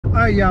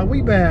right, y'all,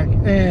 we back,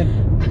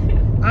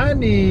 and I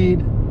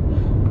need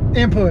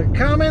input.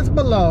 Comments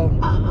below.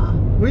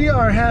 We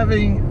are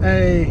having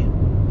a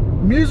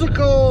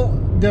musical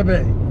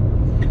debate.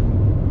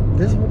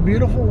 This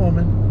beautiful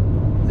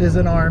woman is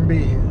an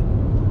R&B head.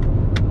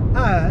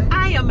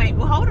 I am a,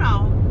 well, hold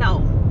on. No,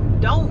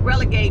 don't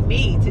relegate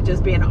me to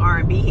just being an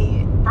R&B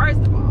head.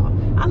 First of all,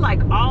 I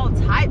like all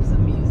types of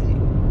music.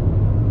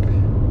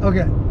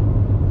 Okay.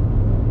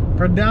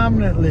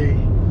 Predominantly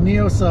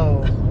neo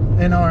soul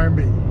and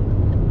R&B.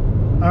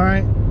 All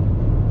right.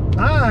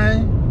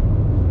 I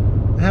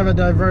have a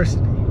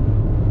diversity.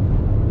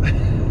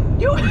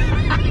 You.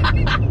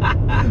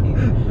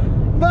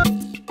 But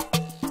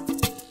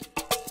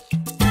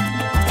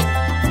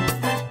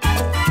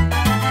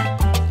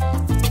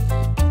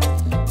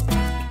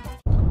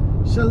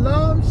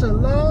shalom,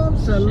 shalom,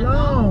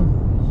 shalom.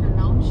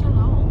 Shalom,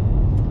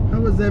 shalom.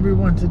 How is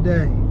everyone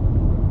today?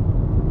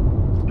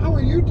 How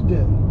are you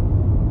today?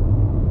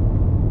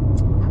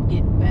 I'm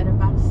getting better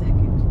by the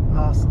second.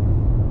 Awesome.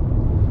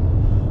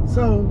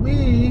 So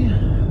we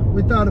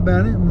thought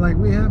about it, and like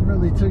we haven't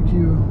really took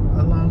you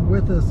along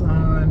with us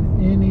on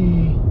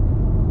any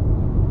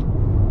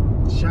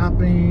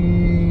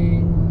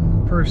shopping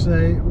per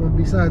se, well,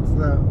 besides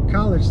the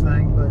college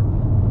thing, but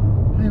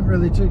I haven't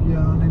really took you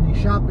on any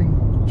shopping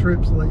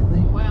trips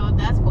lately. Well,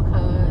 that's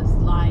because,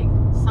 like,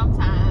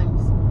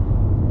 sometimes,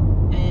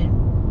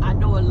 and I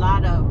know a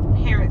lot of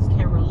parents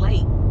can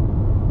relate,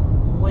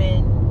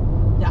 when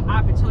the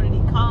opportunity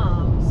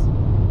comes,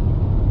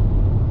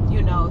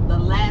 you know, the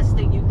last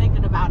thing you're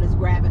thinking about is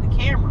grabbing a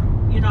camera.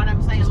 You know what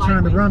I'm saying? Just like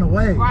trying to run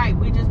away. Right.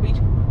 We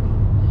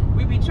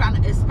be trying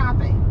to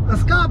escape.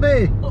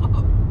 Escape.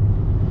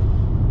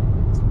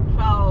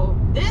 So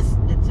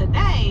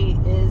today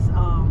is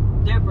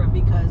different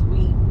because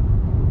we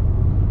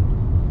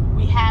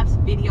have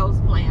some videos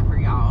planned for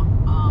y'all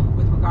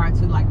with regard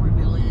to like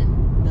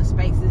revealing the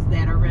spaces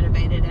that are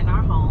renovated in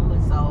our home.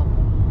 And so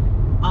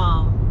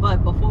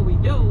but before we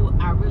do,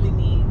 I really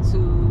need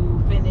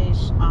to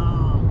finish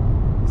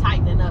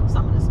tightening up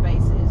some of the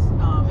spaces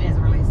as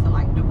it relates to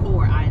like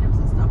decor items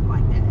and stuff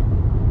like that.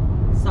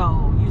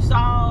 So you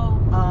saw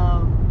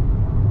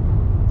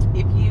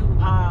if you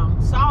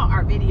saw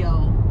our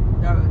video,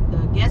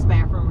 the guest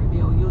bathroom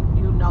reveal,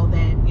 you know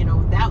that, you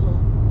know, that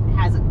one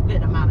has a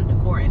good amount of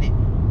decor in it.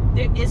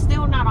 It's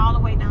still not all the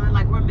way done.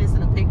 Like, we're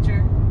missing a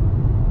picture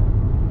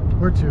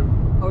Or two.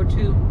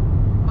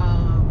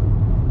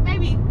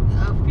 Maybe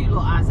a few little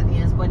odds and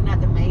ends, but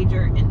nothing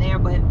major in there.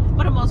 But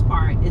for the most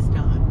part, it's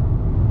done.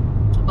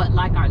 But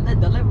like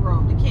the living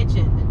room, the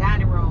kitchen, the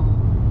dining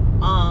room,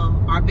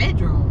 our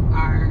bedroom,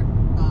 our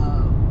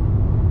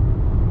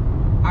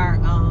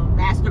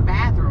master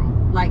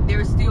bathroom, like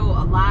there's still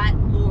a lot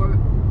more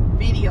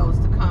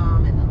videos to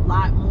come and a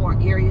lot more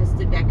areas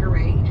to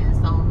decorate and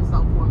so on and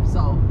so forth.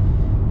 So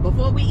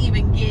before we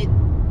even get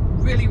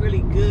really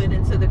good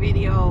into the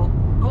video,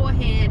 go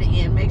ahead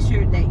and make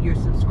sure that you're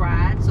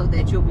subscribed so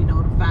that you'll be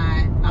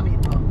notified. I mean,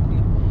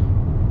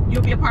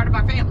 you'll be a part of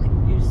our family.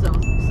 You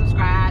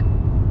subscribe,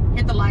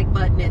 hit the like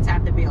button, and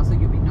tap the bell so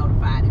you'll be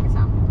notified every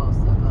time we post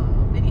a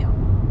video.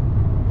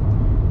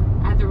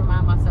 I have to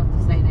remind myself to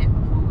say that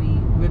before we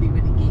really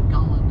get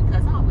going,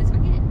 because I always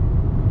forget.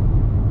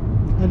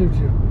 I do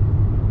too.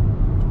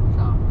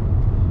 So,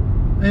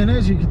 and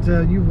as you can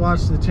tell, you've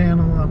watched the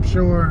channel, I'm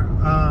sure.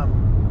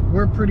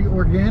 We're pretty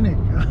organic.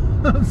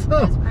 So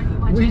that's pretty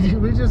much it.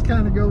 We just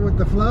kind of go with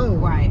the flow.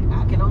 Right.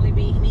 I can only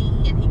be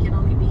me, and he can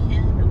only be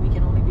him, and we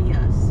can only be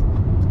us.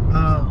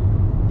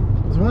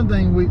 There's one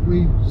thing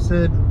we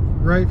said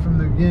right from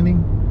the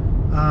beginning.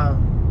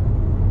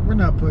 We're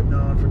not putting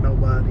on for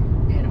nobody.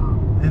 At all.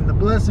 And the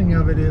blessing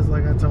of it is,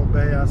 like I told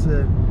Bay, I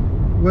said,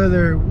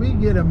 whether we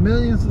get 1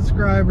 million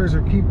subscribers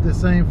or keep the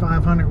same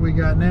 500 we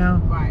got now,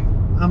 Right.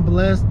 I'm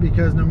blessed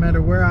because no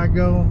matter where I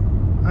go,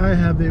 I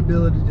have the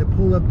ability to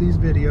pull up these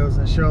videos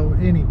and show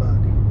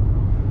anybody.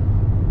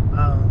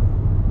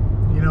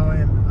 You know,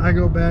 and I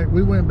go back,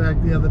 we went back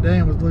the other day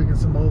and was looking at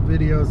some old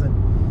videos, and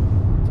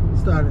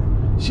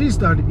she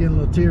started getting a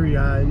little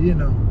teary-eyed, you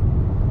know.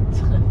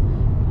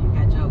 You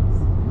got jokes.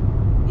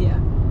 Yeah.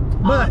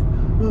 But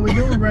what we're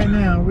doing right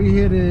now, we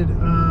headed,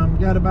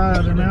 got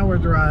about an hour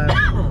drive,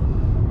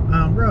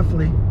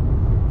 roughly.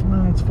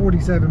 Well, it's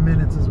 47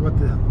 minutes is what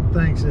the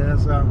thing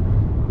says.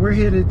 We're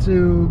headed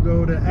to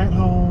go to At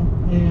Home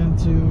and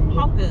to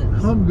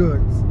Home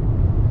Goods.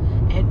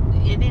 And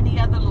any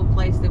other little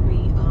place that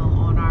we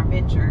on our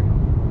venture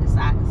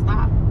decide to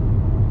stop.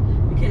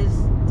 Because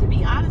to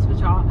be honest with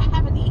y'all, I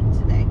haven't eaten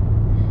today.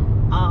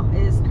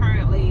 It's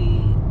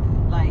currently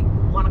like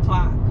 1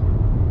 o'clock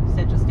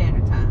Central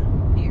Standard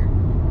Time here.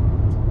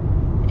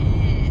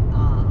 And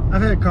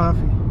I've had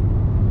coffee.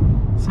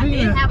 I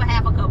did have a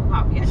half a cup of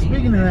coffee.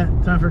 Speaking of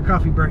that, time for a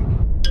coffee break.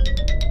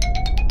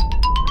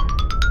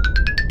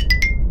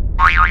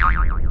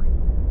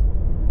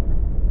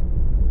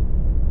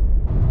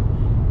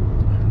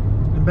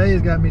 And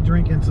Bay's got me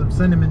drinking some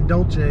cinnamon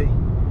dolce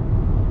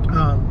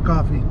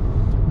coffee,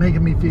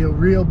 making me feel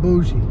real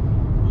bougie.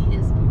 He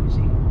is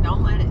bougie.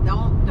 Don't let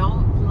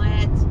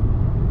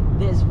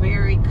this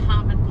very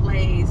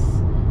commonplace.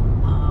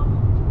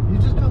 You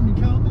just call me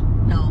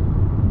common? No,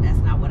 that's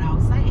not what I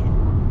was saying.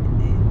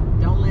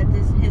 Don't let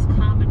his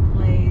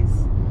commonplace,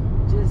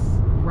 just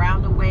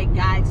round the way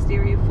guy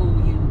exterior fool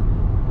you.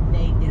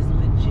 Nate is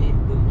legit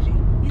bougie.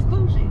 He's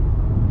bougie.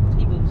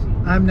 He bougie.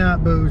 I'm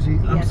not bougie.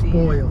 I'm Yes, he is.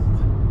 spoiled.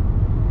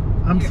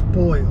 I'm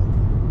spoiled.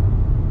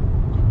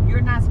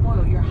 You're not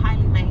spoiled. You're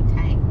highly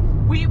maintained.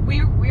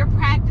 We're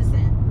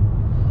practicing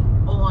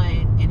on,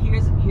 and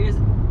here's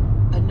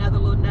another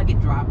little nugget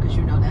drop, because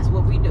you know that's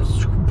what we do.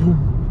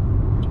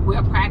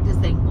 We're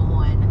practicing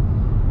on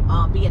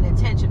being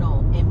intentional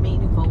and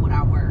meaningful with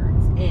our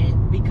words,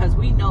 and because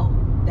we know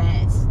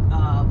that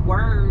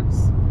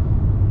words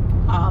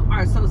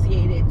are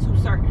associated to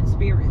certain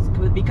spirits,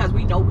 because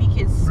we know we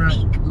can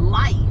speak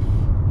life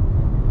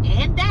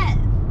and death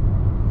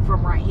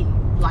from right here,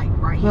 like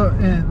right here. Well,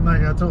 and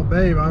like I told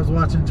Babe, I was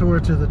watching Tour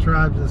to the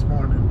Tribes this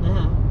morning,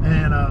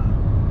 and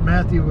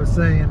Matthew was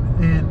saying,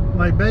 and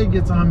like Babe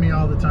gets on me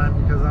all the time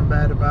because I'm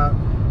bad about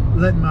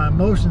letting my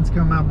emotions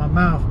come out my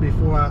mouth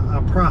before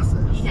I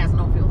process. He has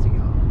no filter, y'all.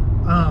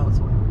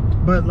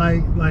 But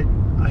like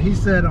he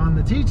said on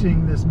the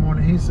teaching this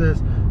morning, he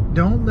says,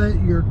 don't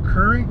let your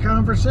current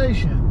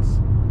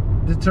conversations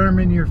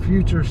determine your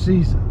future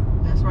season.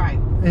 That's right.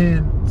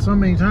 And so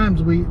many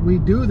times we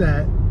do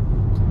that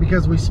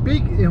because we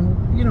speak, and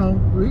you know,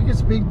 we can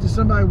speak to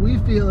somebody we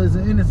feel is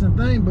an innocent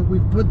thing, but we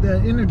put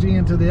that energy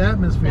into the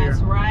atmosphere.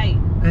 That's right.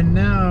 And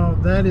now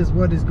that is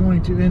what is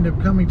going to end up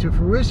coming to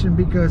fruition,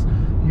 because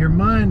your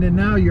mind and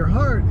now your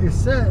heart is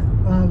set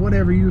on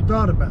whatever you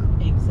thought about.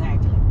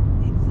 Exactly.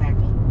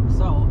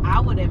 So I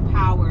would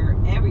empower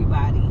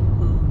everybody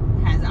who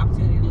has the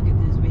opportunity to look at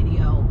this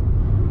video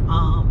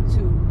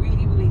to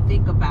really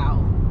think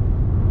about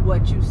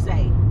what you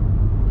say,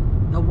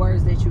 the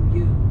words that you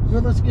use.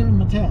 Well, let's give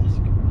him a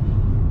task.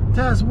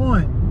 Task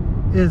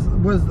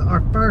 1 was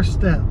our first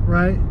step,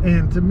 right?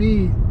 And to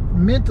me,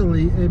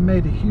 mentally, it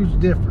made a huge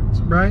difference,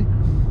 right?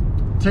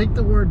 Take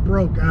the word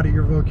broke out of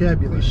your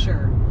vocabulary.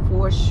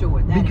 For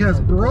sure. That because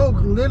broke,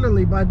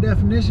 literally, by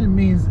definition,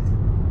 means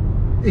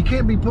it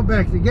can't be put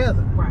back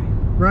together.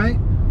 Right?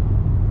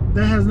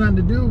 That has nothing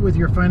to do with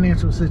your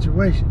financial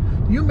situation.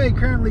 You may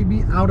currently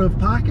be out of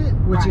pocket,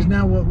 which is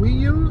now what we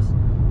use.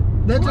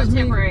 That just means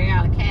temporary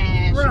out of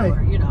cash,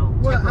 or, you know.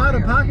 Well, out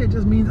of pocket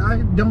just means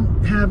I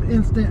don't have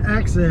instant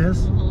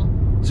access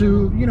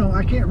to, you know,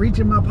 I can't reach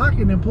in my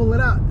pocket and pull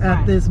it out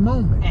at this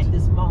moment. At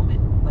this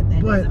moment.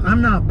 But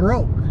I'm not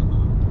broke.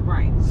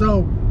 Right.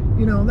 So,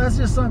 you know, that's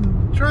just something.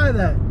 Try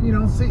that. You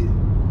know, see,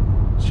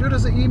 shoot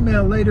us an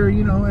email later,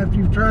 you know, after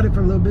you've tried it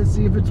for a little bit,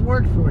 see if it's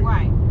worked for you.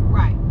 Right.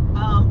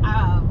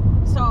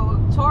 So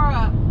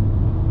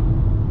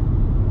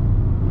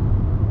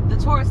the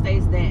Torah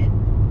states that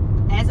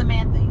as a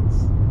man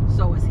thinks,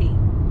 so is he.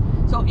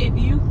 So if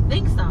you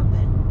think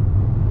something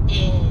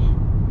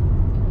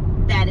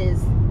and that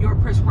is your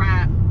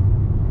prescribed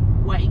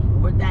way,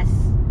 or that's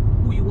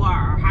who you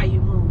are, or how you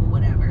move, or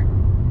whatever,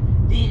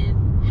 then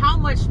how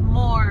much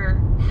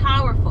more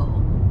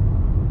powerful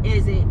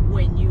is it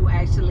when you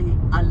actually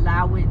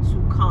allow it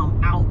to come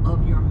out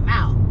of your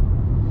mouth?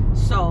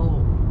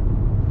 So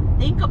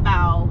think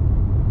about,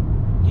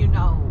 you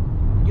know,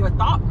 your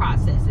thought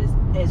processes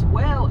as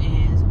well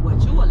as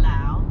what you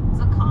allow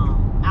to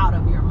come out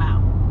of your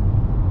mouth.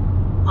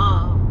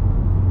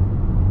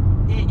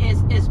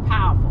 It's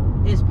powerful.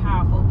 It's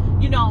powerful.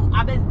 You know,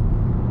 I've been,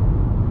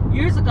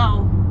 years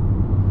ago,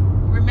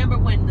 remember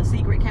when The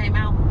Secret came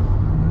out?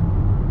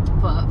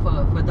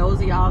 For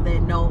those of y'all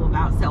that know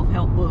about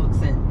self-help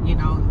books, and you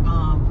know,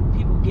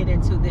 people get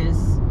into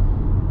this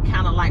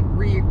kind of like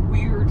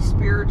weird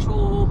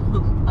spiritual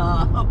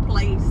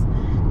place,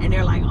 and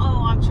they're like,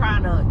 oh, I'm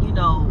trying to, you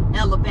know,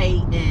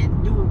 elevate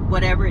and do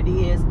whatever it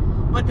is.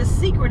 But the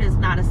secret is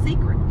not a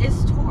secret.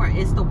 It's Torah.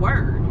 It's the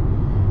word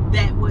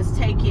that was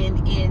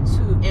taken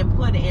into and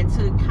put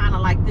into kind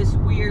of like this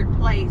weird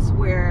place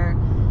where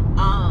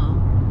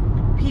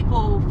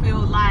people feel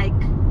like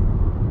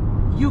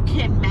you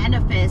can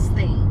manifest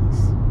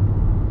things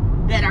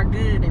that are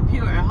good and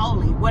pure and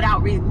holy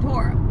without reading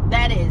Torah.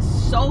 That is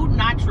so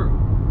not true.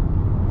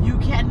 You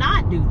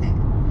cannot do that.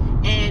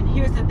 And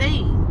here's the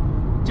thing.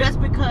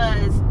 Just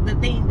because the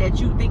thing that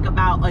you think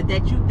about, or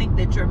that you think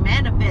that you're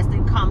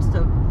manifesting, comes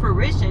to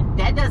fruition,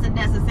 that doesn't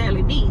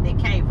necessarily mean it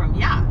came from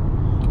Yah.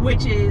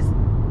 Which is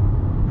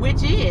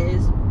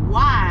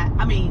why,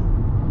 I mean,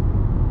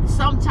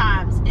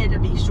 sometimes it'll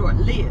be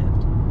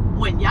short-lived.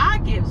 When Yah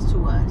gives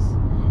to us,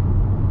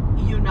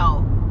 you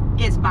know,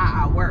 it's by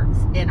our works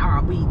and our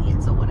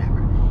obedience or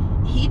whatever.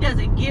 He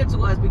doesn't give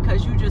to us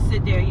because you just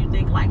sit there and you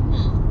think like,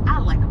 I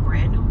like a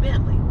brand new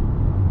Bentley.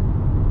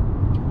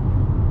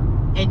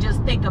 And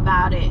just think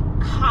about it,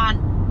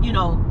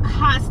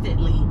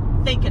 constantly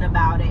thinking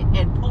about it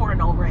and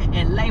poring over it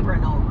and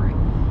laboring over it,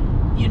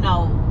 you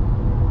know,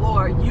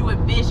 or you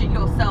envision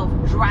yourself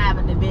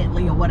driving the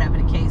Bentley or whatever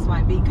the case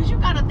might be. Because you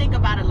got to think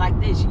about it like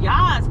this.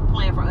 Yah's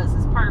plan for us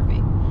is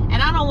perfect.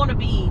 And I don't want to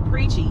be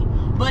preachy,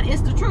 but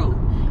it's the truth.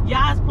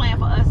 Yah's plan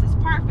for us is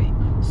perfect.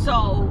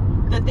 So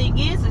the thing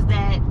is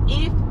that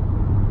if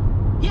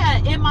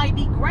it might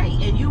be great,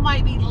 and you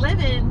might be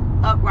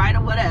living upright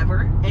or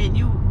whatever, and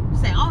you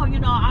say, oh, you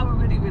know, I would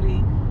really,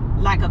 really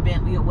like a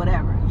Bentley or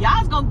whatever.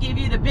 Y'all's gonna give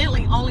you the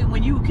Bentley only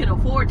when you can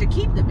afford to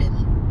keep the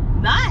Bentley,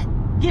 not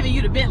giving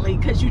you the Bentley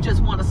because you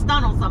just want to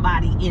stun on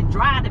somebody and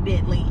drive the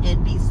Bentley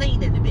and be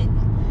seen in the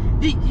Bentley.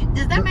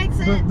 Does that make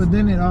sense? But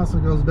then it also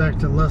goes back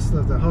to lust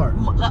of the heart.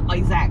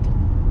 Exactly.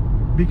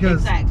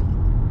 Because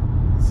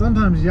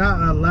sometimes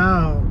y'all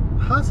allow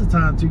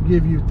Hasatan to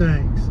give you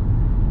things.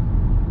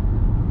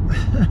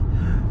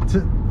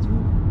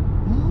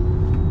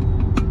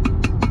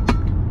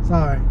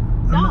 Sorry.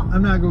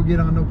 I'm not going to get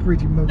on no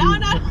preachy mode. No.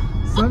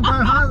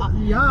 Sometimes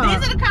y'all...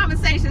 These are the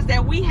conversations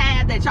that we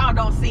have that y'all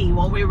don't see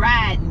when we're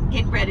riding,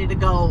 getting ready to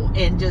go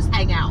and just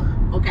hang out.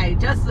 Okay?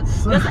 Just an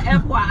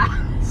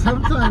FYI.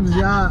 Sometimes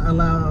y'all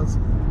allows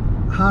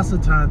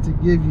Hasatan to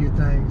give you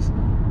things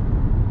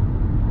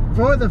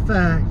for the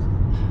fact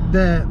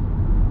that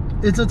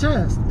it's a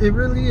test. It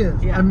really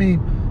is. Yeah. I mean,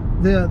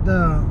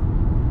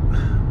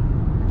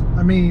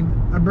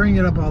 I bring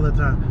it up all the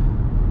time.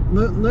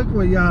 Look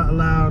what y'all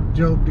allowed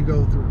Job to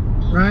go through,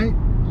 right?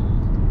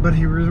 But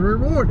he was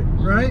rewarded,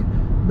 right?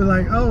 But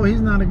like, oh,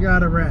 he's not a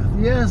God of wrath.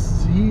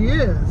 Yes, he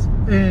is.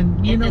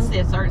 And you know,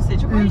 in certain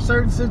situations. In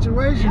certain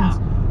situations. Yeah.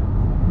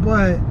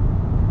 But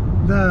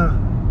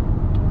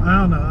I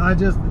don't know.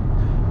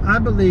 I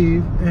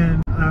believe,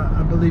 and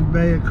I believe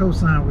Bea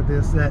co-signed with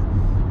this, that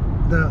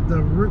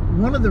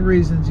one of the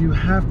reasons you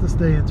have to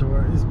stay in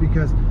Torah is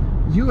because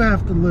you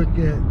have to look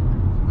at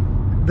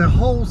the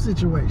whole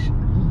situation,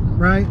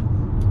 right?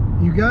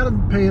 You got to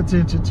pay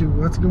attention to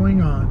what's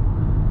going on,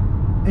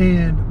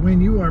 and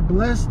when you are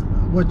blessed,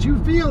 what you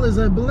feel is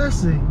a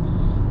blessing,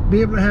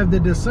 be able to have the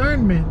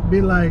discernment,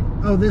 be like,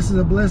 oh, this is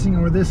a blessing,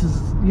 or this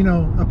is, you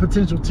know, a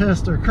potential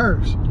test or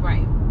curse,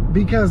 right?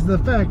 Because the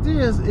fact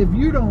is, if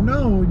you don't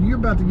know, you're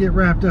about to get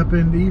wrapped up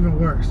into even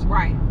worse,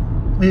 right?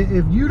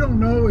 If you don't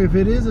know if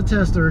it is a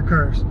test or a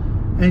curse,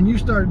 and you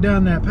start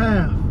down that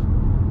path,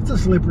 it's a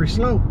slippery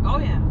slope. Oh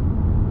yeah.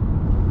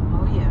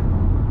 Oh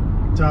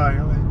yeah. Sorry,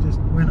 I just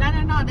went.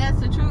 No, that's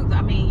the truth.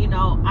 I mean, you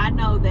know, I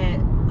know that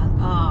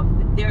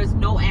there's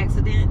no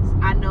accidents.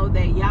 I know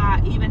that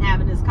y'all even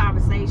having this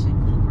conversation,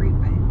 good grief,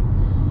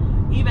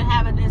 babe. Even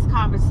having this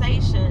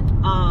conversation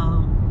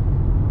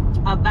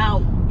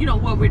about, you know,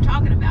 what we're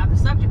talking about, the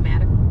subject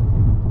matter.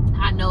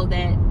 I know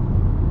that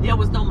there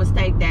was no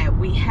mistake that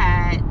we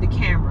had the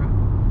camera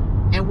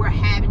and we're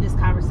having this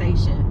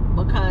conversation,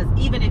 because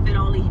even if it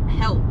only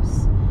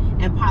helps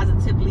and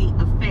positively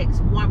affects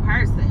one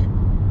person,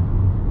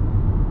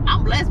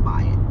 I'm blessed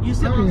by it. You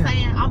see what I'm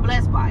saying? I'm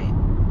blessed by it.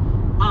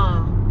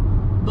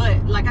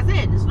 But like I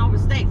said, there's no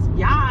mistakes.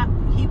 Y'all,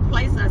 he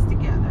placed us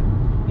together.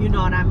 You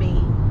know what I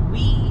mean?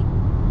 We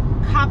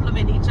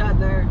complement each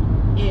other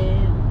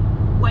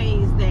in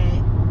ways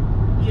that,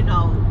 you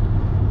know,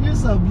 you're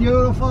so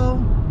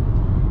beautiful.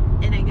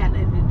 It ain't got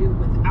nothing to do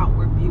with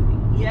outward beauty.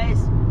 Yes,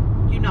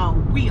 you know,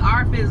 we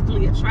are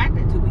physically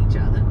attracted to each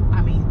other.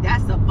 I mean,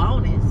 that's a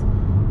bonus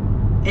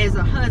as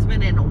a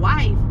husband and a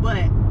wife,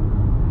 but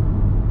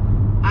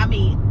I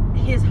mean,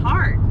 his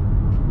heart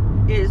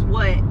is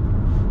what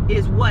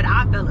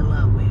I fell in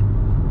love with,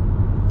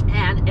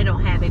 and it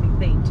don't have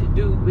anything to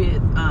do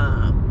with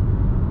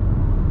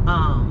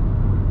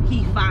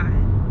he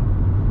fine.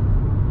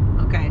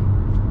 Okay,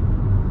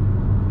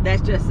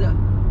 that's just a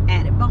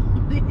added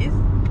bonus.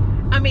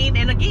 I mean,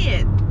 and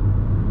again,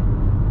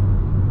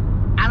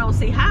 I don't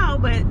see how,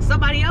 but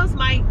somebody else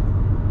might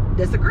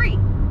disagree,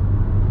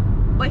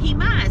 but he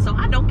mine, so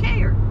I don't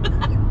care.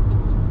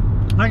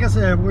 Like I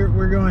said,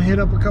 we're going to hit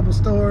up a couple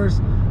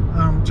stores,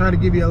 try to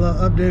give you a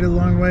little update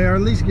along the way, or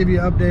at least give you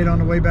an update on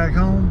the way back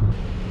home.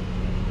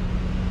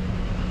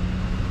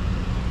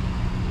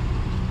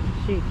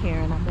 Shit,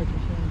 Karen, I bet you she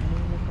ain't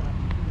gonna look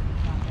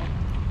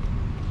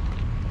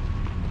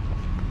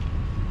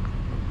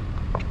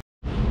up.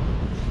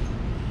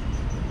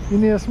 You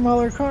need a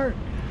smaller cart?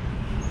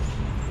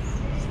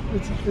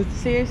 It's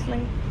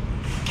Seriously?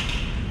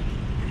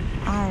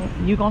 Alright,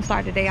 you gonna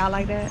start the day out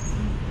like that?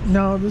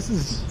 No, this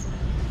is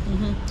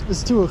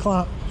it's 2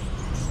 o'clock.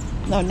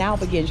 No, now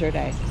begins your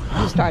day.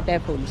 You start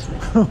that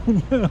foolishness. Oh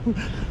no.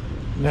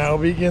 Now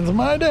begins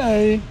my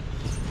day.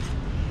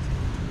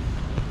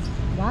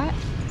 What?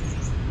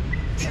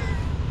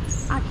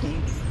 I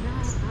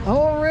can't.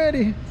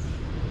 Already.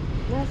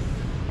 Yes.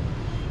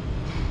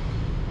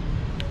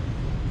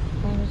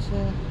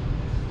 Furniture.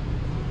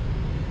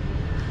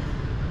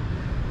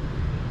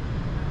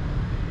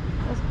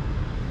 Let's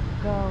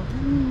go.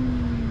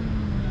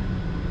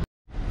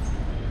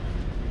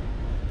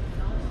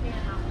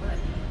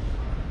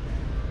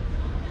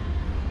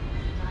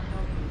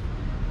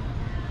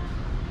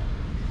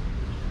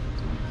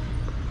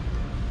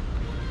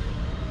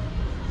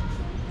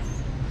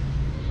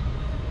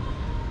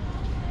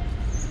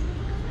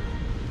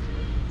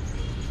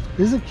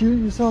 Is it cute?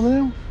 You saw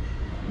them?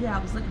 Yeah,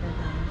 I was looking at those.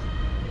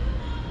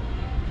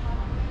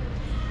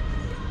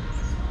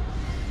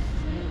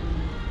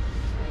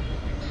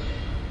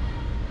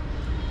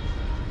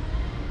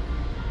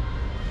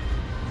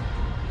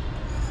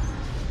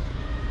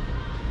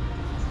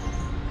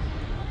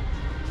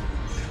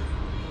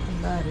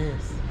 Love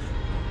this.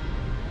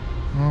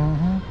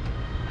 Mm-hmm.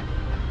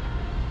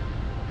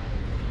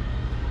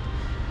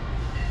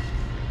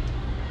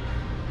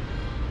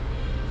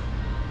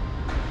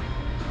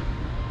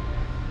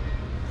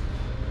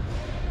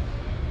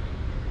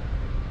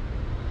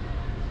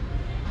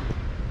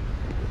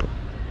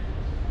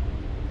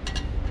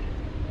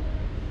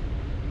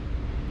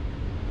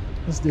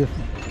 It's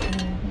different.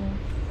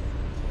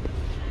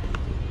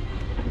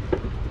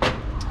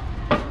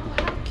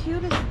 How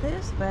cute is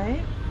this,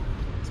 babe?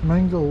 It's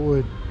mango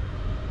wood.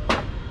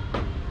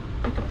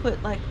 You could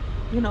put like,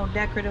 you know,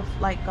 decorative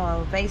like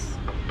vase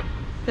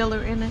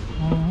filler in it.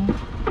 Mm-hmm.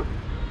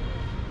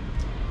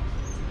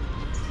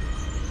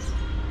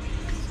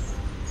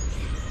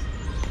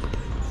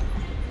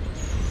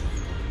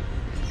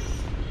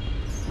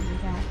 You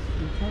got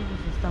your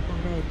tables and stuff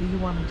over there. Do you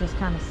want to just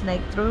kind of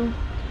snake through?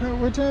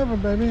 Whichever,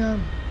 baby.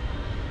 Let's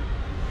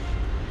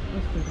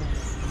do that.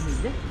 I mean,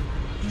 this is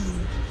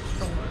huge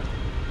store.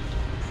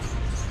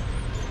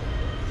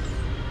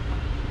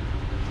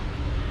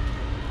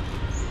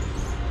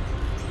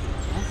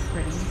 That's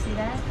pretty. You see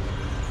that?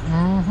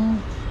 Mm-hmm.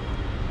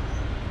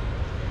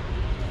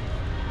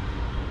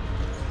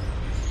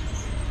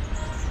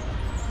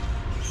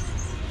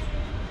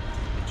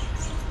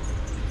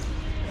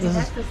 Yeah,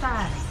 that's the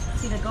size.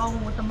 See the gold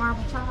one with the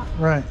marble top?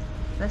 Right.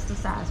 That's the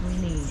size we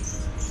need.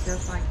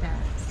 Just like that.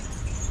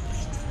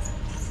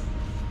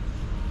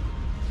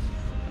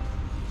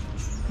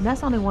 And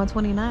that's only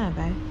 $129,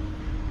 babe.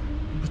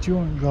 But you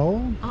want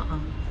gold?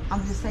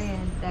 I'm just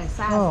saying that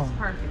size is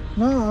perfect.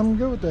 No, I'm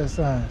good with that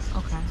size.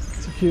 Okay.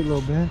 It's a cute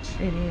little bench.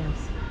 It is.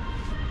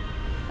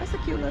 That's a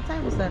cute little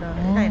table setup.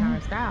 It ain't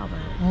our style, but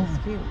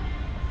it's cute.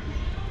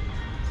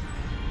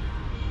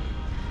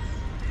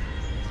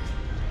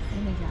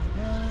 And they got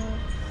wood.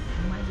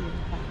 You might be able to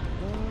find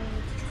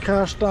wood.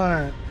 Cast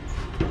iron.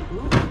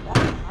 Ooh, that's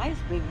a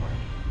nice big one.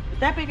 Is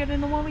that bigger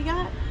than the one we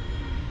got?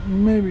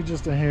 Maybe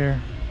just a hair.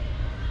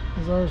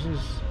 Because ours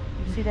is...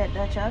 You see that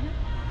Dutch oven?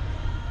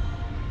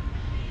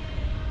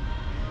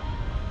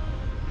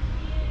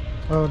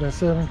 Oh, that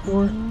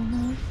 7-quart?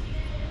 Mm-hmm.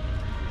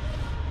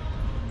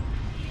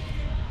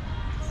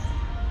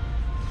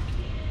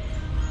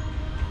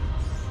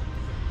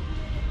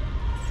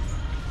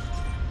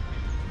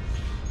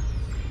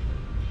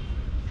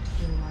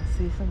 I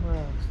see some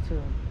rugs too.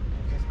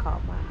 That just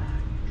caught my eye.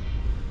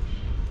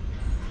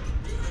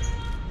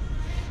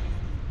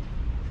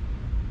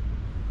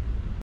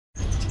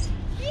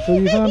 So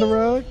you found a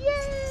rug? Yay!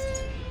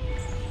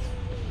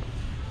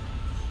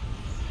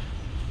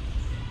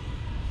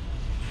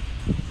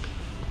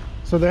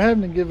 So they're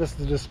having to give us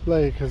the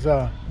display because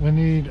we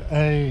need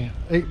a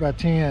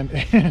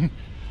 8x10 and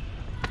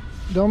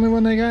the only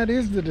one they got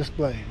is the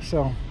display.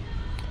 So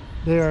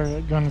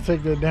they're going to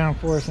take that down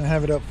for us and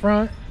have it up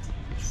front.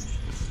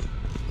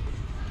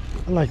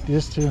 I like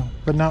this too,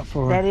 but not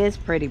for... That is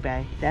pretty,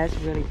 babe. That's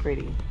really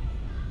pretty.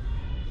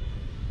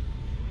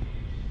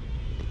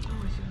 I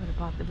wish you would have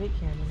bought the big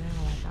camera now.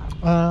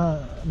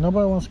 Like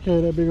nobody wants to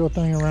carry that big old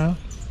thing around.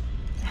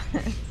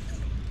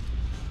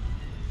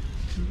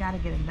 You gotta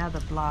get another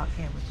vlog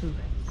camera too, babe.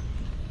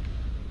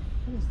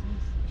 What is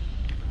this?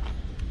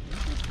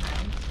 This is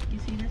nice. You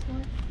see this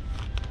one?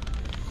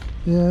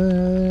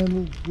 Yeah,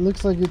 it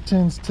looks like it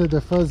tends to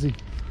the fuzzy.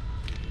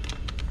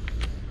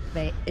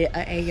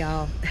 Hey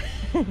y'all,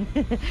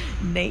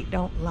 Nate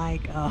don't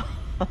like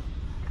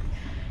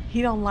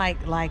he don't like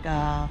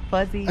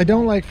fuzzy. I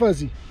don't like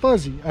fuzzy.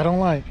 Fuzzy, I don't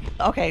like.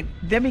 Okay,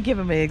 let me give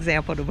him an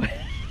example.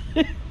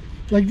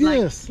 Like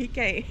this. He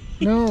can't.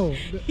 No.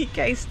 He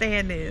can't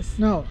stand this.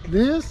 No,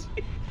 this.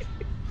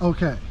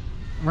 Okay,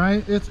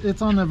 right?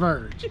 It's on the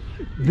verge.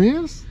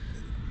 This,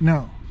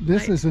 no.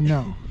 This is a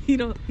no. He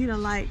don't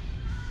like.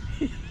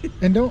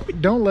 And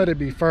don't let it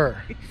be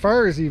fur.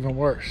 Fur is even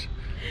worse.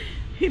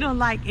 He don't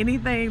like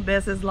anything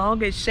that's as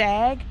long as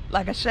shag,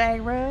 like a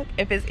shag rug.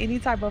 If it's any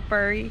type of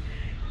furry,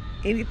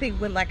 anything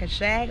with like a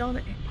shag on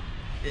it,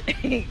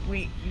 you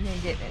ain't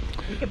getting it.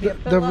 It could be a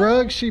The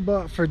rug she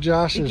bought for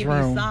Josh's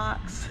room.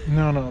 Socks.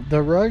 No.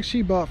 The rug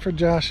she bought for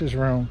Josh's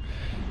room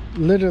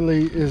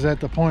literally is at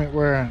the point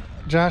where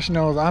Josh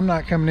knows I'm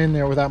not coming in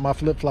there without my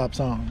flip-flops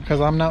on because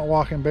I'm not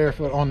walking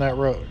barefoot on that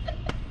rug.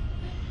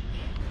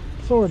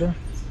 Sorta.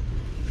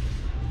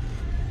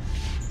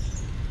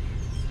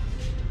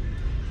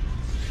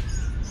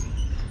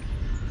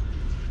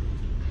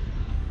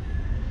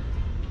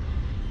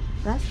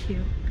 That's cute.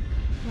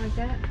 Like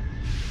that.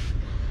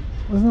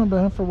 That's not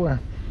bad for where?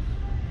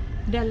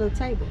 That little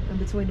table in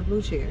between the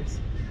blue chairs.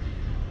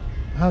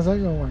 How's that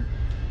gonna work?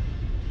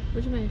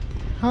 What you mean?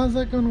 How's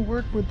that gonna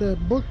work with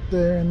that book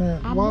there and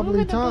that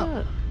wobbly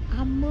top?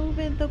 I'm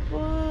moving the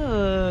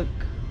book.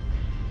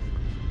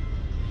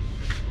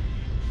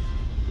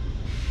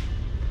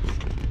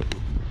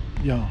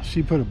 Y'all,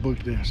 she put a book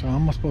there, so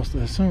I'm supposed to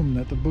assume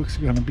that the book's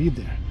gonna be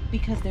there.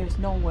 Because there's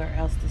nowhere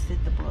else to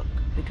sit the book.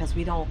 Because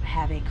we don't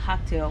have a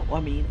cocktail, or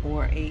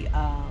a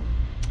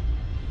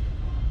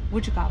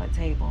what you call it,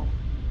 table.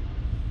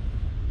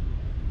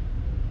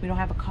 We don't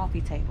have a coffee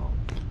table.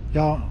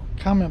 Y'all,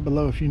 comment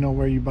below if you know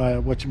where you buy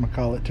a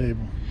whatchamacallit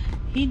table.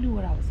 He knew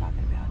what I was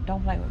talking about.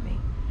 Don't play with me.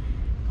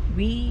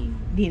 We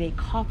need a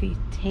coffee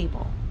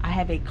table. I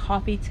have a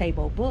coffee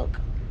table book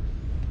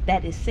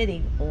that is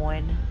sitting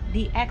on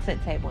the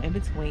accent table in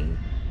between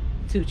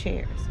 2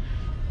 chairs.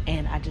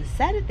 And I just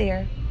sat it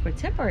there for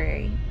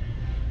temporary.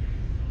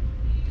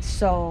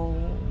 So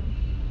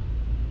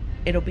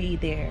it'll be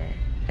there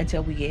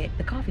until we get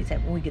the coffee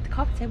table. When we get the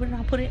coffee table, then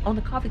I'll put it on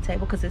the coffee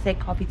table because it's a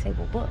coffee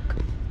table book.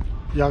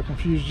 Y'all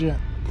confused yet?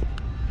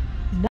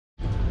 No.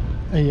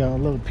 Hey y'all, a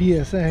little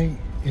PSA.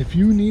 If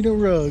you need a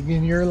rug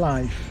in your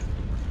life,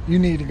 you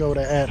need to go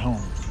to At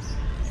Home.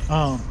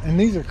 And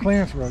these are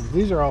clearance rugs.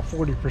 These are all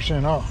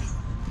 40% off.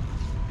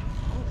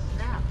 Oh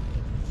snap.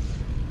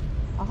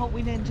 I hope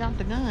we didn't jump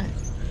the gun.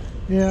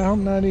 Yeah, I hope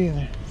not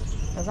either.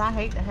 Because I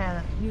hate to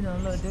have, you know, a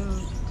little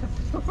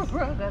dude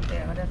rug up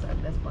there.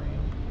 That's brand.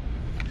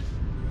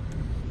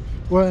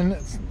 Well, and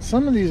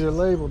some of these are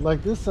labeled.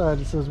 Like this side,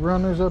 it says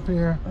runners up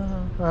here,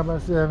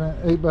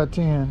 5x7,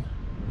 8x10.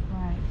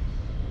 Right.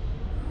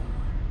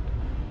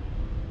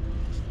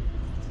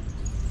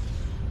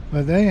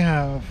 But they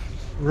have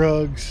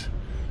rugs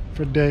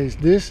for days.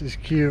 This is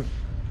cute.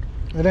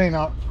 It ain't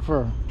out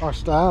for our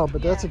style,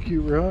 but that's a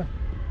cute rug.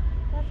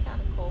 That's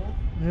kind of cool.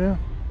 Yeah.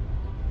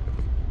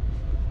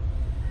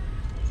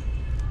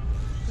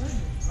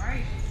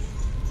 Right.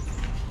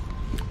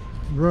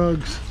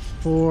 Rugs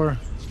for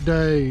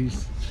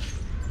days.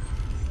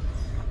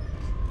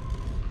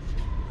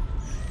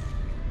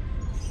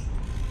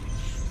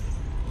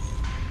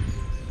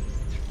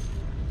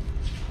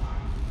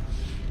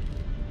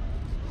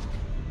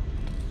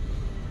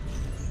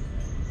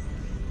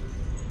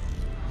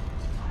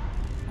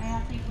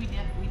 I think we did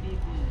good.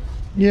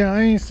 Yeah,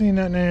 I ain't seen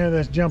nothing in here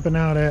that's jumping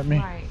out at me.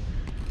 Right.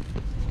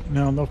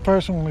 No, the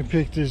first one we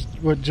picked is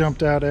what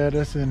jumped out at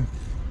us, and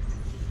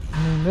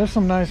I mean, there's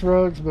some nice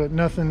rugs, but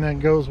nothing that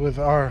goes with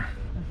our.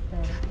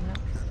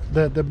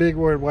 The big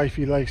word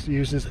wifey likes to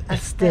use is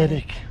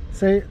aesthetic.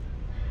 Say it.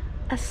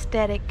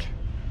 Aesthetic.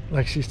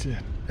 Like she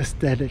said,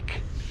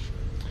 aesthetic.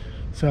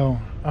 So,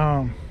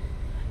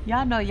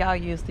 Y'all know y'all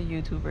used to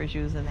YouTubers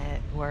using that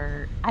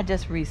word. I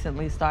just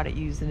recently started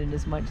using it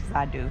as much as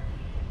I do.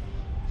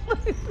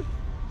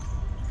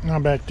 now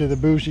back to the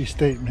bougie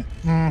statement.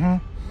 Whatever.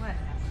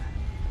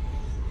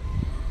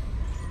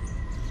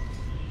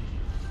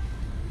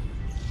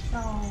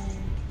 So,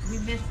 we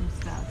missed some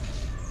stuff.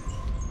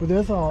 But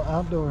that's all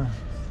outdoor.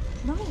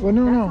 No, well,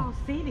 no, that's no. all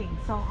seating.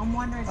 So I'm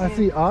wondering I if,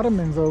 see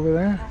ottomans over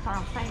there. that's what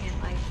I'm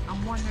saying. Like,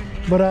 I'm wondering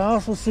if... But I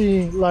also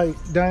see like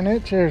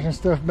dinette chairs and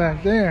stuff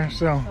back there.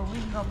 So So we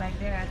can go back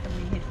there after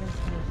we hit this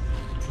list.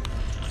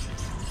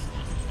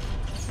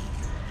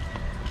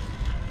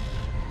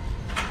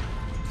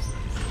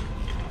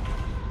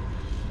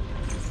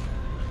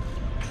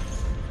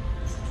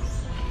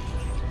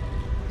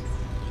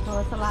 So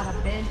it's a lot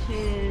of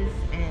benches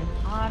and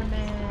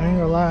ottomans. I ain't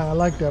gonna lie, I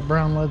like that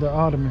brown leather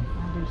ottoman.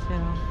 I do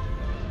too.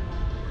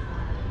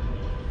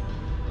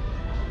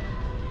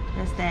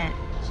 That's that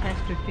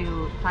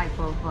Chesterfield type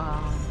of,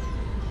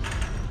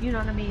 you know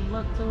what I mean,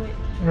 look to it.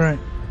 Right.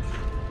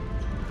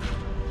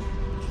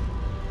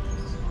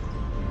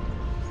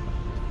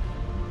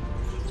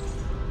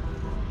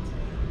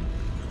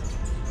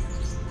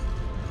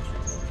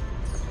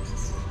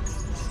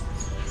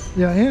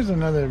 Yeah, here's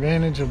another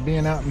advantage of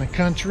being out in the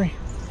country,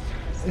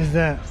 is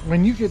that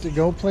when you get to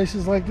go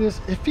places like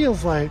this, it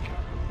feels like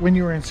when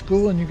you were in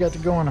school and you got to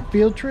go on a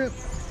field trip.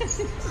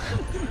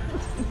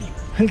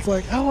 It's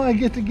like, oh, I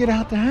get to get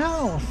out the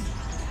house.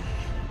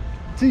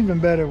 It's even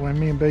better when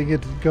me and Bay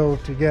get to go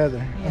together.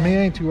 Yeah. I mean, it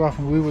ain't too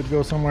often we would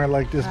go somewhere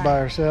like this by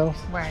ourselves.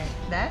 Right.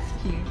 That's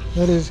cute.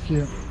 That is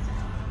cute.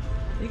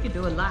 You could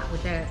do a lot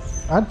with that.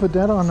 I'd put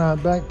that on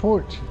the back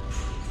porch.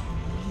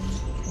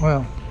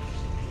 Well,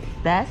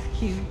 That's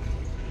cute.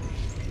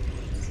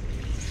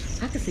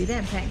 I could see that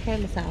in Pat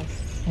Kayla's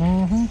house.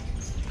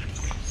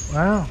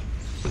 Wow.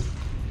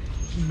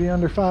 It'd be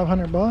under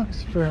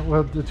 $500 for,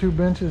 well, the 2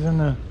 benches and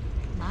the...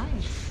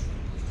 Nice.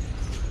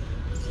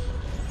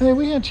 Hey,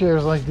 we had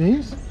chairs like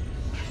these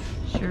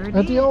Sure did.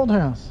 at the old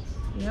house.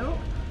 Yep.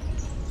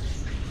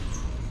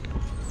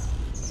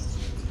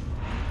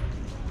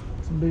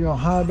 Some big old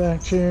high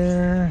back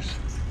chairs.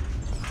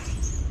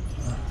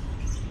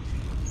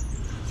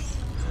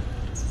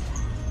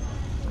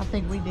 I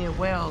think we did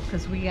well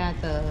because we got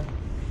the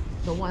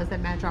ones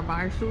that match our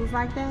bar stools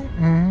like that.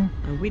 Mm-hmm.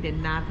 And we did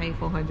not pay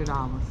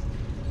 $400.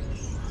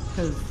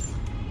 Because,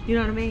 you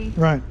know what I mean?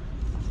 Right.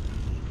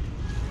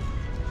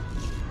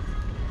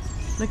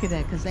 Look at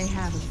that, because they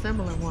have a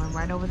similar one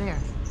right over there.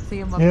 See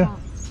them up Yeah. top?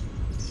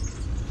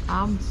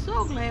 I'm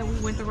so glad we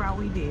went the route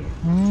we did.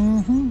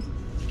 Mm-hmm.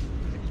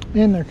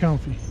 And they're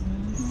comfy.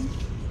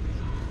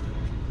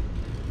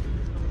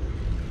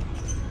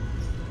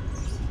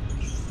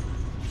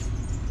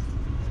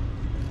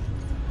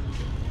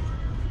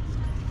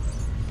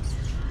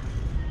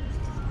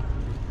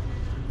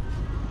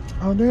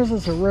 Oh, there's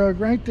us a rug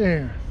right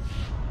there.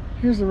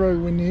 Here's the rug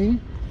we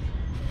need.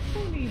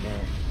 Who need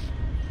that?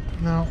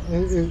 No,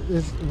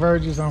 it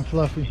verges on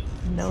fluffy.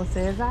 No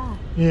says I.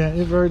 Yeah,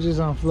 it verges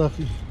on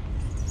fluffy.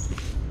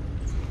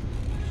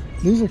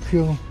 These are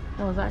cool.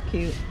 Those are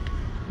cute.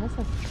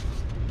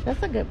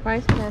 That's a good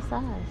price for that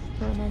size.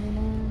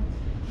 $12.99.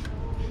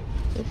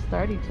 It's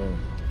 32.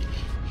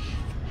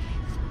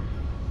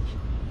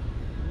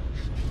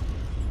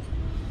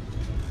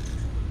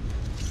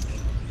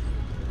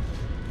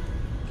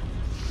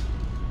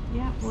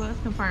 Yeah, well, it's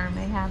confirmed.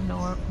 They have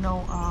no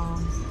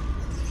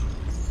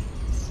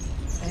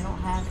they don't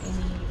have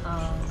any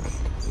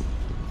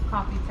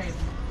coffee table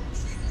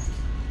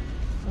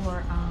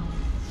or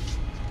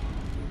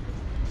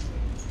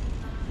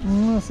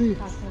Let's see.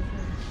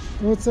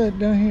 What's that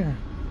down here?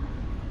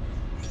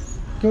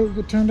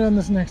 Go turn down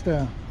this next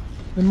aisle.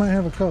 They might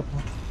have a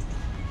couple.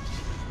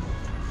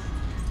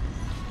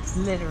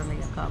 Literally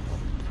a couple.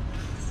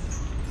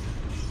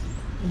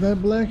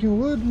 That black and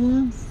wood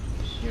one.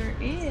 Sure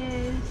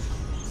is.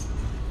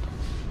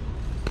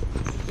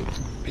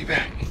 Be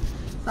back.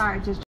 Sorry,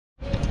 just.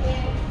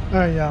 All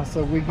right, y'all.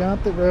 So we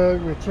got the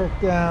rug. We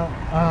checked out.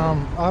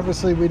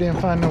 Obviously, we didn't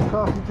find no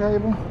coffee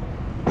table,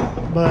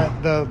 but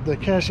the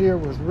cashier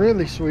was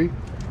really sweet.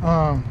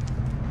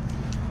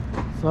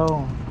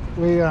 So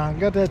we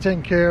got that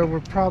taken care of.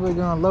 We're probably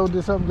gonna load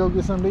this up and go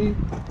get something to eat.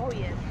 Oh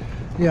yes.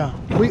 Yeah,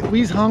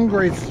 we's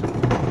hungry.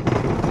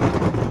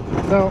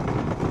 So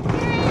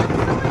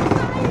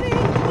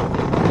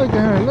look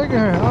at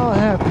her, all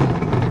happy.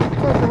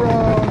 Look at her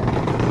all.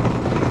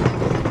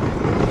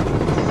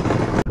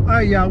 All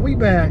right, y'all, we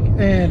back,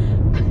 and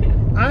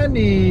I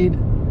need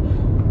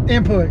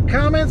input.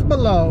 Comments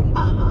below.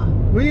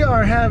 We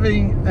are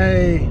having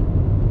a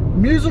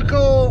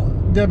musical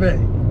debate.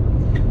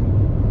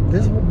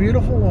 This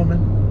beautiful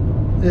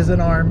woman is an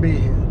R&B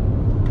head.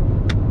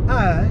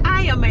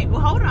 I am a,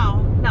 well, hold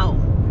on. No,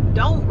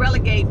 don't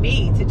relegate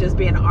me to just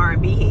being an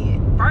R&B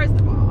head. First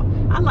of all,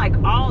 I like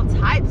all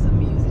types of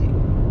music.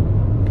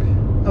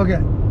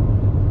 Okay.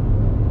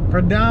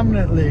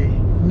 Predominantly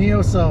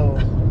neo soul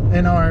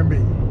and R&B.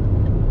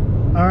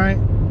 All right.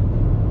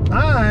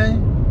 I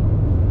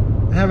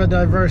have a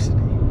diversity.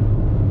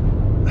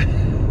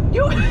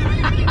 You.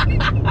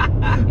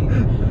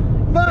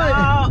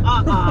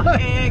 But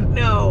heck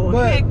no.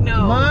 But Heck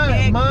no.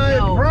 My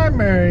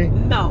primary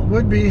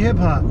would be hip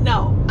hop.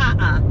 No.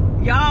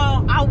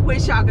 Y'all, I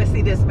wish y'all could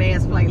see this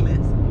man's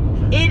playlist.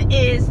 It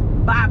is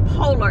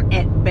bipolar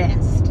at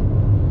best.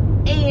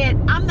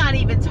 And I'm not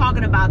even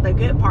talking about the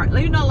good part.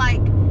 You know,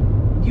 like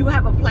you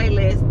have a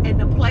playlist and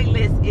the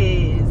playlist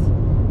is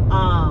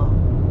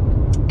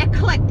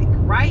eclectic,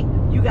 right?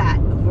 You got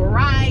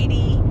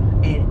variety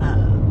and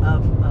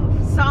of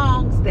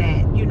songs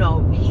that, you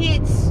know,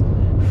 hits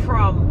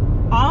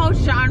from all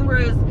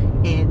genres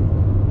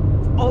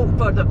and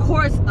over the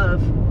course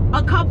of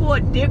a couple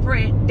of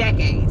different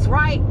decades,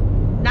 right?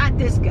 Not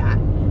this guy.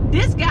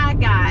 This guy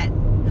got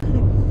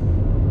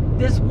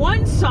this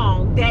one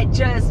song that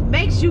just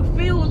makes you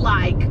feel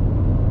like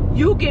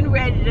you getting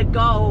ready to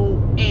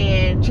go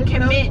and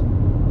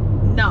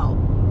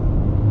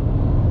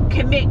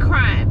commit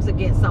crimes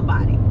against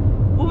somebody.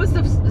 What was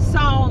the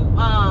song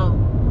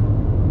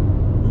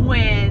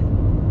when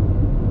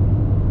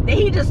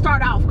he just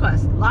start off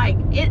cussing? Like,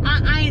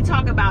 I ain't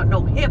talking about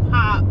no hip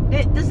hop.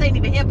 This ain't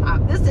even hip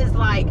hop. This is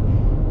like,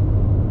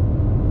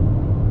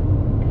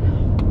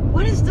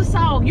 what is the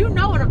song? You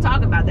know what I'm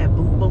talking about? That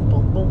boom, boom,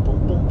 boom, boom,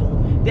 boom, boom,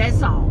 boom. That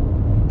song.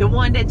 The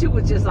one that you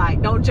was just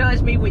like, don't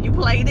judge me when you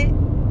played it.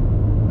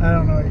 I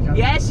don't know what you're talking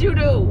Yes, you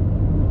do.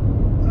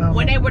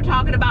 When they were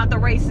talking about the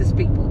racist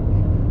people.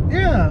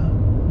 Yeah.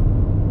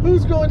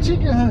 Who's going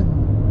chicken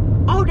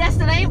hunting? Oh, that's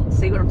the name.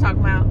 See what I'm talking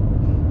about?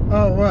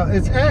 Oh, well,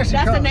 it's actually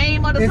That's the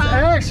name of the song? It's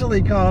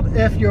actually called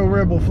F Your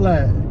Rebel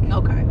Flag.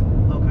 Okay.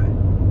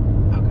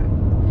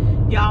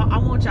 Y'all, I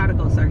want y'all to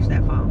go search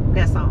that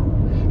song.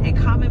 And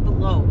comment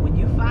below when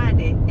you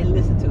find it and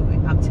listen to it.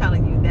 I'm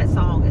telling you, that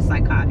song is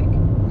psychotic.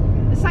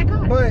 It's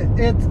psychotic.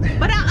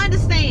 But I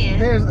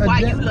understand why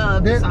you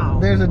love the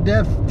song. There's a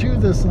depth to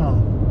the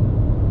song.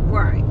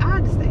 Right. I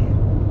understand.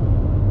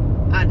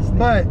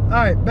 But, all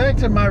right, back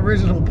to my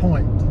original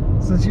point,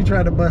 since you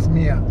tried to bust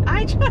me out.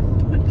 I ain't trying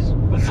to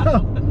bust you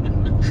out.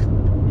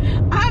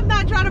 I'm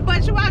not trying to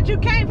bust you out. You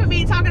came for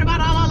me talking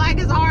about all I like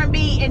is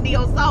R&B and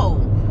neo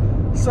soul.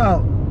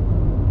 So,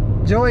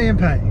 Joy and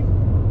Pain,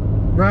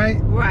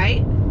 right?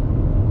 Right.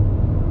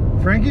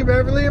 Frankie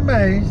Beverly and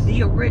Maze.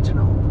 The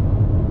original.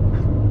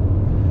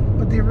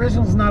 But the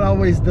original's not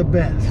always the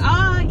best.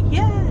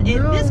 Yeah.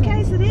 In this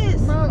case, it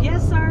is. No,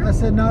 yes, sir. I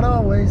said not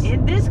always.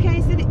 In this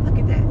case, it is. Look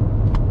at that.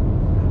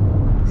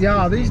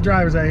 Y'all, these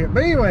drivers out here.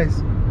 But anyways,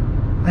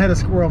 I had a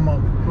squirrel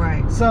moment.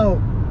 Right. So,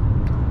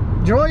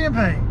 Joy and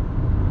Pain,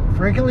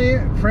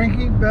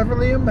 Frankie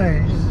Beverly and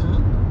Maze,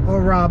 or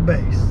Rob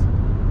Bass.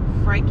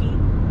 Frankie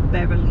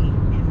Beverly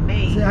and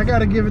Maze. See, I got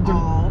to give it to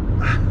all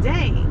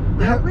day.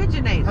 The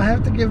originator. I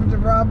have to give it to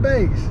Rob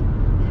Bass.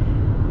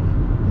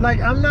 Like,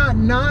 I'm not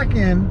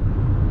knocking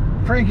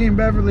Frankie and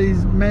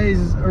Beverly's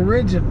Maze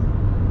original.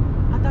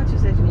 I thought you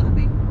said you loved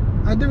me.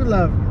 I do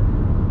love you.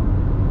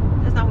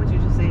 That's not what you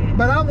just said.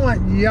 But I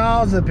want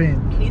y'all's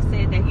opinion. He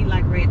said that he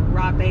liked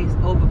Rob Bass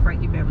over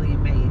Frankie Beverly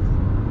and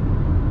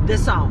Maze.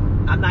 This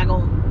song. I'm not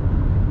going to...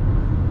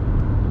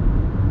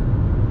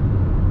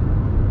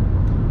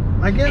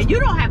 I guess. And you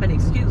don't have an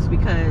excuse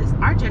because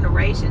our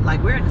generation,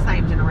 like we're in the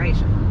same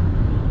generation.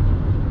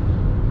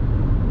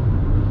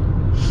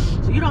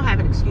 So you don't have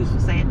an excuse for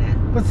saying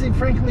that. But see,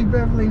 frankly,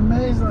 Beverly and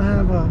Maze don't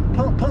have a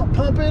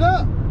pump it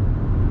up.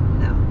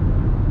 No.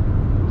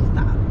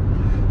 Stop.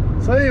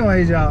 So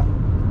anyways, y'all,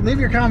 leave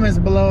your comments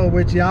below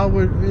which y'all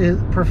would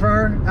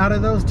prefer out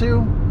of those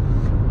two.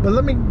 But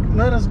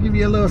let us give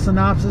you a little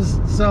synopsis.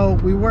 So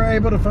we were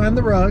able to find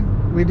the rug.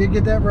 We did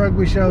get that rug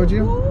we showed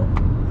you. Ooh.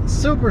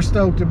 Super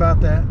stoked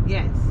about that.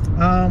 Yes.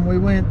 We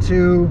went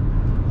to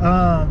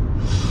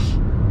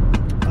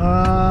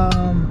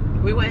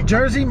we went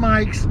Jersey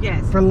Mike's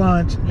Yes. for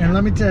lunch. Yeah. And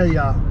let me tell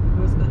y'all,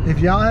 It was good. if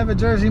y'all have a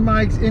Jersey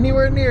Mike's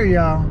anywhere near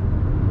y'all,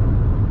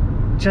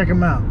 check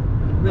them out.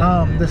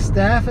 Really good. The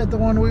staff at the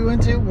one we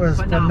went to was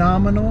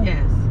phenomenal.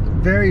 Yes.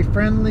 Very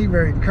friendly,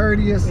 very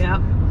courteous. Yep.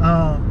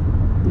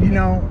 You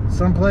know,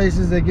 some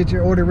places they get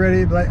your order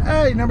ready, like,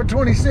 hey, number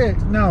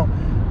 26. No,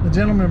 the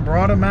gentleman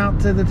brought them out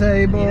to the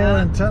table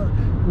and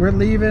we're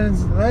leaving.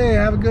 Hey,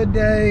 have a good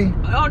day.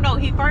 Oh no,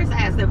 he first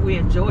asked if we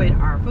enjoyed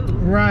our food.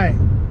 Right.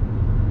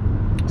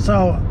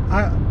 So,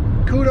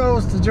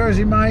 kudos to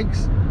Jersey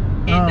Mike's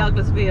In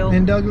Douglasville.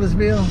 In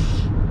Douglasville.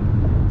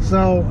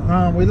 So,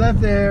 we left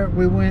there.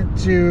 We went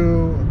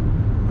to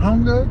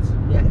Home Goods.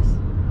 Yes.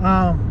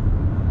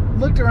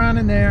 Looked around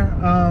in there.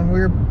 We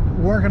were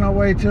working our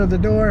way to the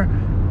door.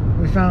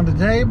 We found a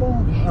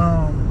table.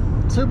 Yes.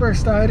 Super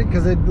excited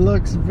because it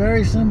looks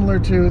very similar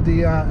to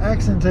the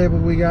accent table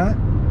we got.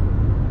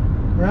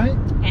 Right?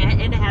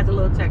 And it has a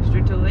little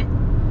texture to it.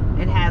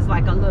 It has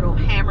like a little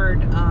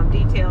hammered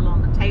detail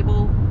on the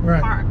table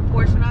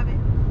portion of it,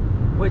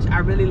 which I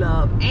really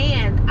love.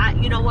 And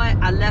you know what?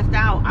 I left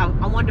out.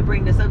 I wanted to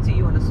bring this up to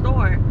you in the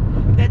store.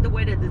 That the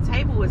way that the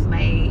table was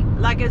made,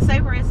 like say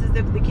for instance,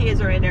 if the kids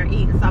are in there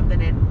eating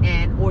something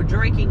and or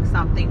drinking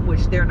something,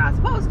 which they're not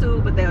supposed to,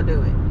 but they'll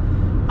do it.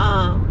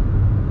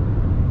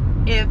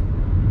 If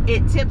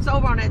it tips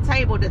over on that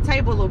table, the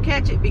table will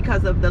catch it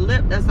because of the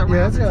lip that's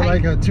around it's the got table.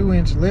 like a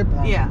 2-inch lip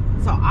on it. Yeah,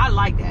 so I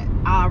like that.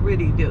 I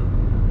really do.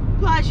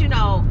 Plus, you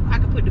know, I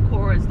can put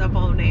decor and stuff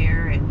on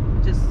there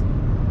and just,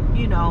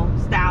 you know,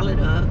 style it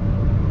up.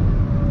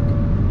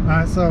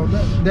 Alright, so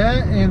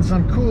that and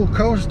some cool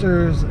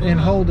coasters and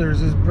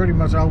holders is pretty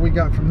much all we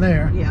got from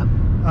there. Yeah.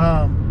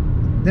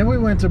 Then we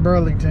went to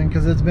Burlington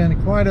because it's been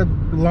quite a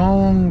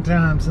long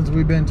time since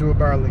we've been to a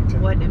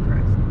Burlington. Wasn't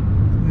impressed.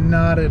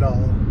 Not at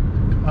all.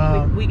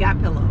 We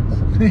got pillows.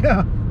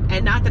 Yeah.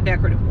 And not the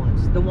decorative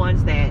ones. The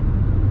ones that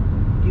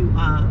you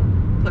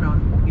put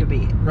on your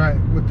bed. Right,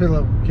 with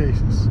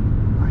pillowcases.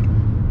 Right.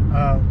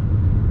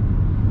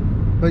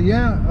 But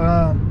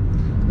yeah,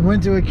 we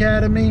went to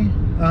Academy.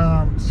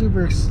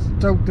 Super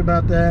stoked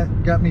about that.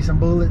 Got me some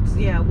bullets.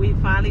 Yeah, we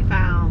finally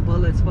found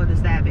bullets for the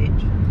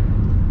Savage.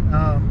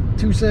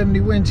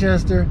 270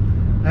 Winchester.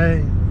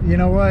 Hey, you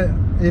know what?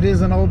 It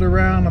is an older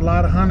round. A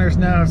lot of hunters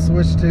now have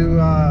switched to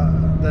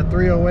the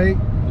 308.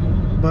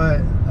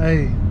 But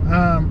hey,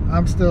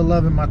 I'm still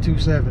loving my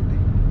 270.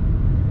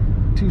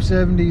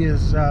 270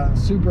 is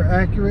super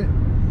accurate.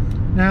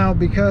 Now,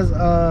 because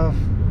of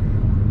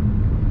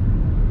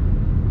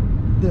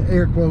the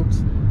air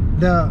quotes,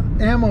 the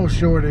ammo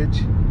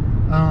shortage,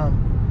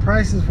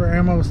 prices for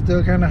ammo is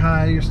still kind of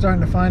high. You're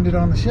starting to find it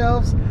on the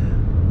shelves,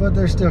 but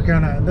they're still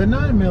kind of. The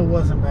 9mm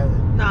wasn't bad.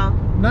 No.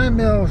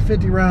 9mm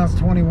 50 rounds,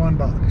 21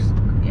 bucks.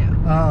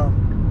 Yeah.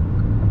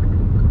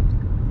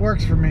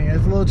 Works for me.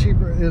 It's a little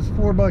cheaper. It's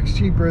 $4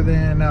 cheaper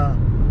than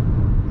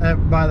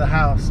by the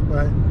house,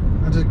 but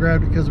I just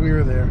grabbed it because we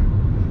were there.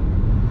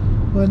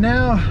 But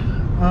now,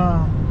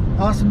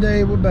 awesome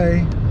day with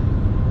Bay.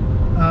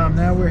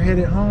 Now we're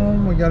headed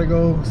home. We got to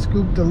go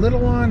scoop the little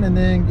one and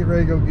then get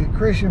ready to go get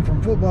Christian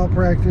from football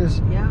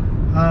practice. Yeah.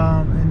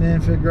 And then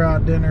figure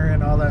out dinner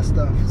and all that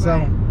stuff. Right.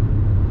 So,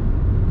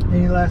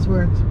 any last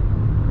words?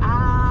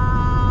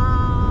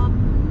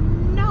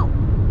 No.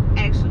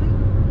 Actually,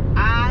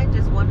 I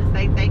just want to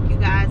say thank you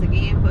guys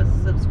again for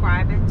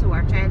subscribing to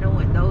our channel,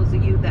 and those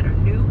of you that are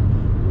new,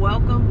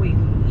 welcome. We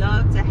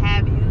love to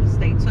have you.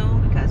 Stay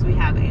tuned because we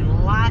have a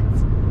lot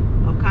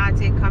of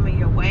content coming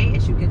your way.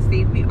 As you can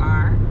see, we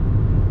are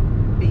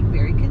being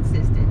very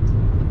consistent.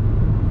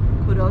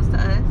 Kudos to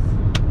us.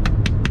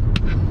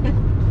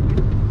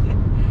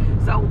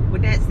 So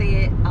with that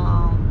said,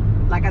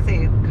 like I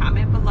said,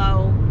 comment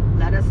below.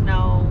 Let us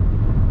know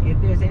if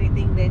there's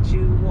anything that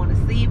you want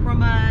to see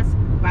from us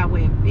by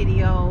way of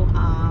video.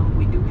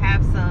 We do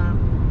have some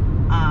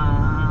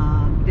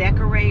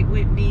decorate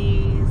with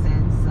me's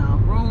and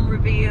some room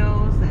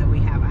reveals, and we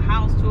have a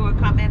house tour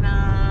coming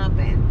up,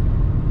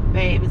 and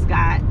babe, it's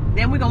got,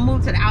 then we're gonna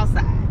move to the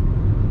outside.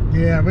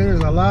 Yeah, but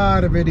there's a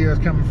lot of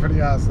videos coming for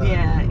the outside.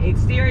 Yeah,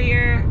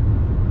 exterior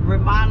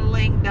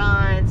remodeling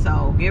done,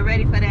 so get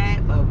ready for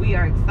that. But we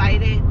are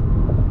excited.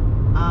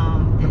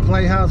 The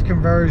playhouse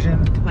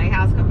conversion.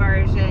 Playhouse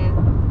conversion,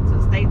 so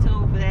stay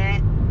tuned for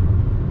that.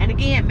 And And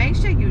again, make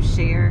sure you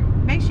share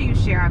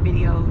our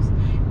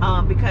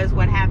videos, because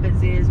what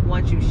happens is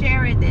once you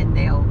share it, then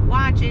they'll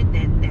watch it,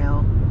 then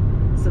they'll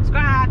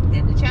subscribe,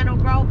 then the channel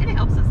grow, and it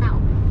helps us out.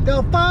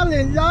 They'll fall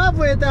in love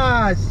with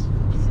us.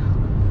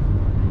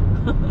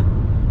 So.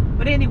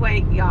 But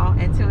anyway, y'all,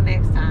 until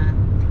next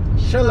time.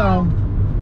 Shalom.